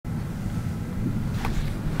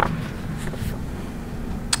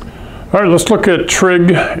All right, let's look at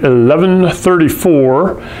Trig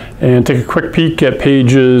 1134 and take a quick peek at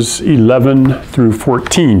pages 11 through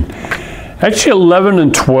 14. Actually 11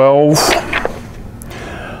 and 12,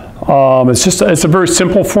 it's a very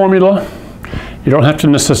simple formula. You don't have to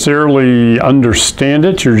necessarily understand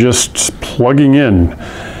it, you're just plugging in.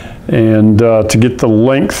 And to get the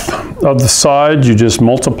length of the side, you just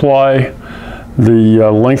multiply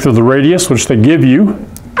the length of the radius, which they give you,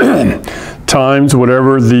 times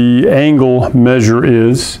whatever the angle measure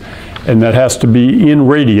is, and that has to be in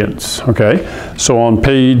radians, okay? So on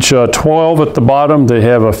page 12 at the bottom, they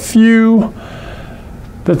have a few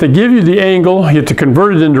that they give you the angle, you have to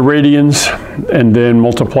convert it into radians, and then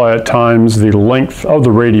multiply it times the length of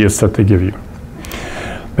the radius that they give you.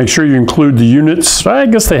 Make sure you include the units. I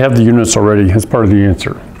guess they have the units already as part of the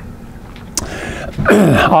answer.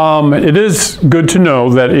 It is good to know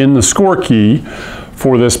that in the score key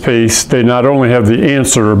for this PACE, they not only have the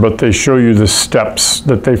answer, but they show you the steps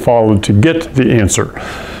that they followed to get the answer.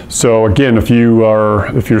 So again, if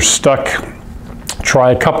you're stuck, try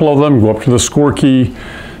a couple of them, go up to the score key,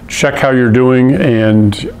 check how you're doing,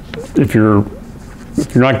 and if you're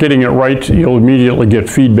not getting it right, you'll immediately get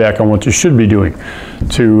feedback on what you should be doing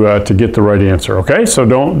to get the right answer, okay? So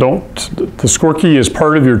the score key is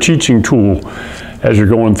part of your teaching tool as you're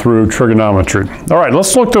going through trigonometry. All right,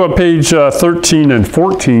 let's look to page 13 and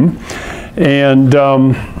 14. And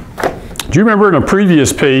do you remember in a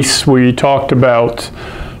previous PACE we talked about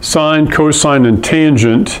sine, cosine, and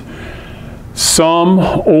tangent? Some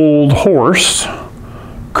old horse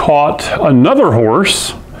caught another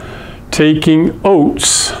horse taking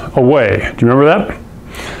oats away. Do you remember that?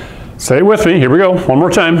 Say it with me. Here we go. One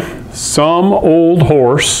more time. Some old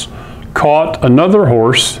horse caught another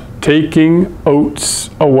horse taking oats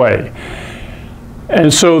away.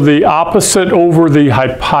 And so the opposite over the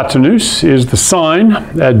hypotenuse is the sine.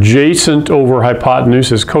 Adjacent over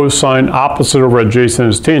hypotenuse is cosine. Opposite over adjacent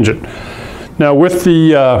is tangent. Now with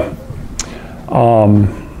the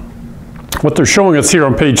what they're showing us here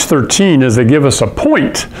on page 13 is they give us a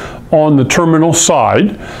point on the terminal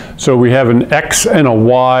side. So we have an x and a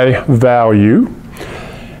y value.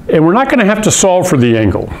 And we're not going to have to solve for the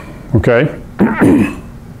angle, okay?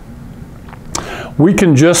 We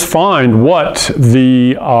can just find what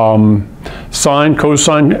the sine,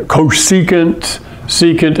 cosine, cosecant,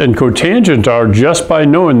 secant, and cotangent are just by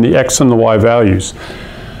knowing the x and the y values.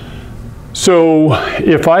 So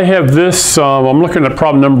if I have this, I'm looking at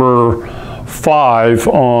problem number 5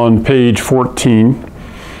 on page 14.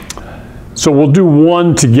 So we'll do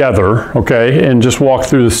one together, okay, and just walk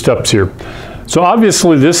through the steps here. So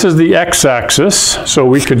obviously this is the x-axis, so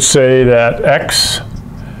we could say that x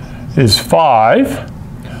is 5,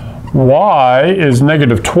 y is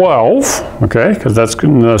negative 12, okay, because that's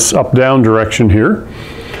in this up-down direction here.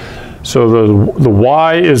 So the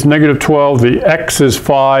y is negative 12, the x is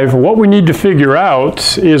 5. What we need to figure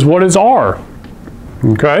out is what is r,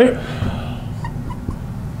 okay?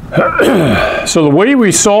 So the way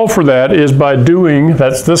we solve for that is by doing,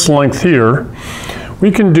 that's this length here,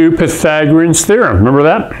 we can do Pythagorean's theorem. Remember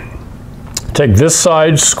that? Take this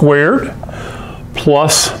side squared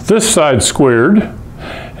plus this side squared,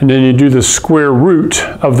 and then you do the square root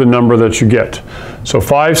of the number that you get. So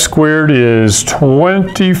 5 squared is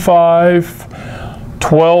 25,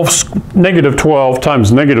 negative 12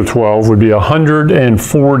 times negative 12 would be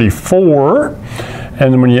 144.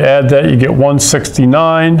 And then when you add that, you get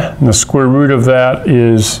 169, and the square root of that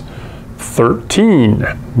is 13.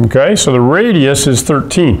 Okay, so the radius is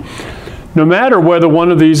 13. No matter whether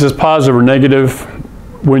one of these is positive or negative,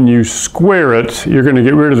 when you square it, you're going to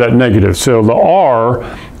get rid of that negative. So the r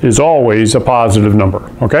is always a positive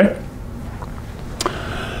number, okay?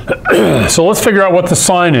 So let's figure out what the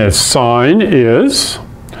sine is. Sine is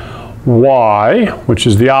y, which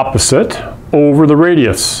is the opposite, over the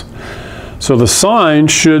radius. So the sine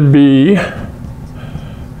should be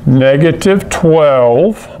negative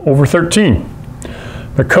 12 over 13.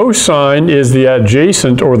 The cosine is the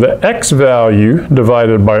adjacent or the x value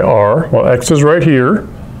divided by r. Well, x is right here.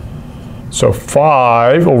 So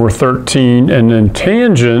 5 over 13, and then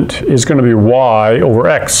tangent is going to be y over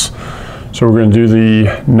x. So we're going to do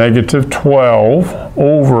the negative 12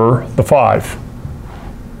 over the 5.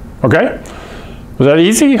 Okay? Was that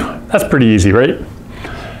easy? That's pretty easy, right?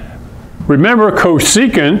 Remember,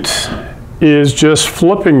 cosecant is just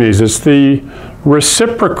flipping these. It's the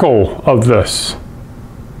reciprocal of this.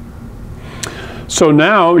 So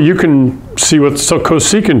now you can see what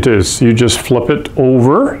cosecant is. You just flip it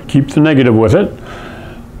over, keep the negative with it.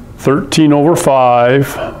 13 over 5,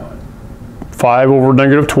 5 over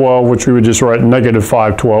negative 12, which we would just write negative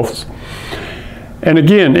 5/12. And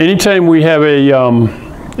again, anytime we have a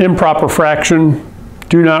improper fraction,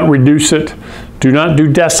 do not reduce it. Do not do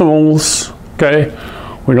decimals, okay?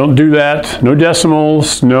 We don't do that. No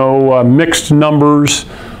decimals, no mixed numbers.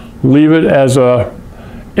 Leave it as a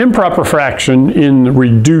improper fraction in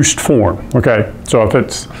reduced form, okay? So if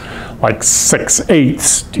it's like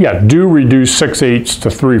 6/8, yeah, do reduce 6/8 to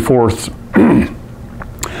 3/4.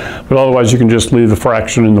 But otherwise you can just leave the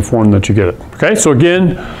fraction in the form that you get it. Okay, so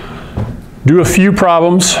again, do a few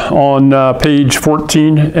problems on page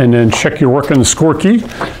 14 and then check your work in the score key.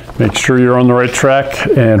 Make sure you're on the right track,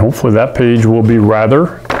 and hopefully that page will be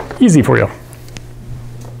rather easy for you.